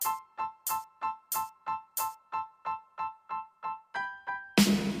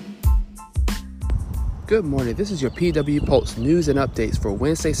Good morning. This is your PW Pulse news and updates for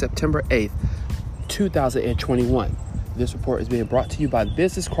Wednesday, September 8th, 2021. This report is being brought to you by the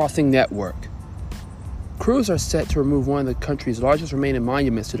Business Crossing Network. Crews are set to remove one of the country's largest remaining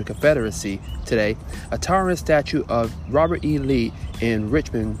monuments to the Confederacy today, a towering statue of Robert E. Lee in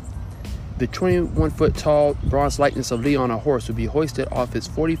Richmond. The 21-foot-tall bronze likeness of Lee on a horse will be hoisted off its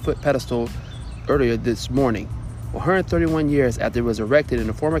 40-foot pedestal earlier this morning, 131 years after it was erected in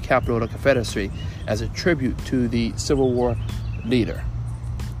the former capital of the Confederacy as a tribute to the Civil War leader.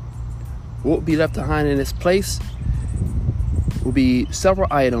 What will be left behind in its place will be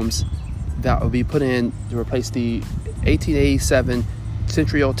several items that will be put in to replace the 1887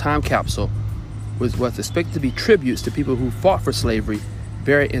 century-old time capsule, with what's expected to be tributes to people who fought for slavery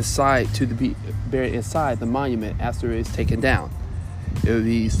buried inside the monument after it is taken down. It will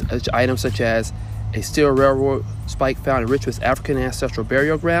be items such as a steel railroad spike found in Richmond's African ancestral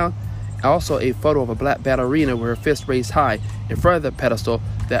burial ground, and also a photo of a black ballerina with her fist raised high in front of the pedestal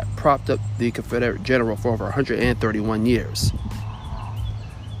that propped up the Confederate general for over 131 years.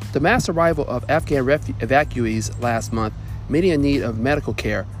 The mass arrival of Afghan evacuees last month, many in need of medical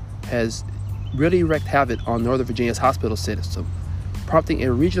care, has really wreaked havoc on Northern Virginia's hospital system, prompting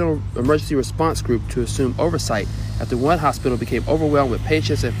a regional emergency response group to assume oversight after one hospital became overwhelmed with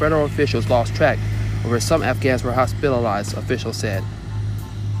patients and federal officials lost track of where some Afghans were hospitalized, officials said.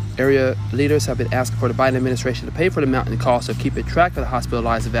 Area leaders have been asking for the Biden administration to pay for the mounting costs of keeping track of the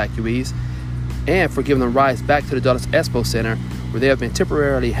hospitalized evacuees and for giving them rides back to the Dulles Expo Center, where they have been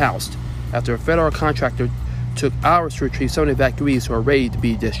temporarily housed after a federal contractor took hours to retrieve some of the evacuees who are ready to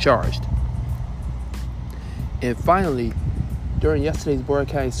be discharged. And finally, during yesterday's Board of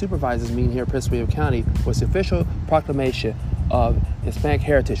County Supervisors meeting here in Prince William County was the official proclamation of Hispanic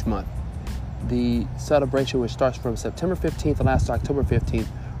Heritage Month. The celebration, which starts from September 15th and lasts October 15th,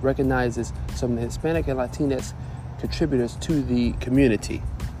 recognizes some of the Hispanic and Latinx contributors to the community.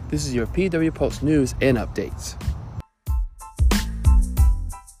 This is your PW Pulse news and updates.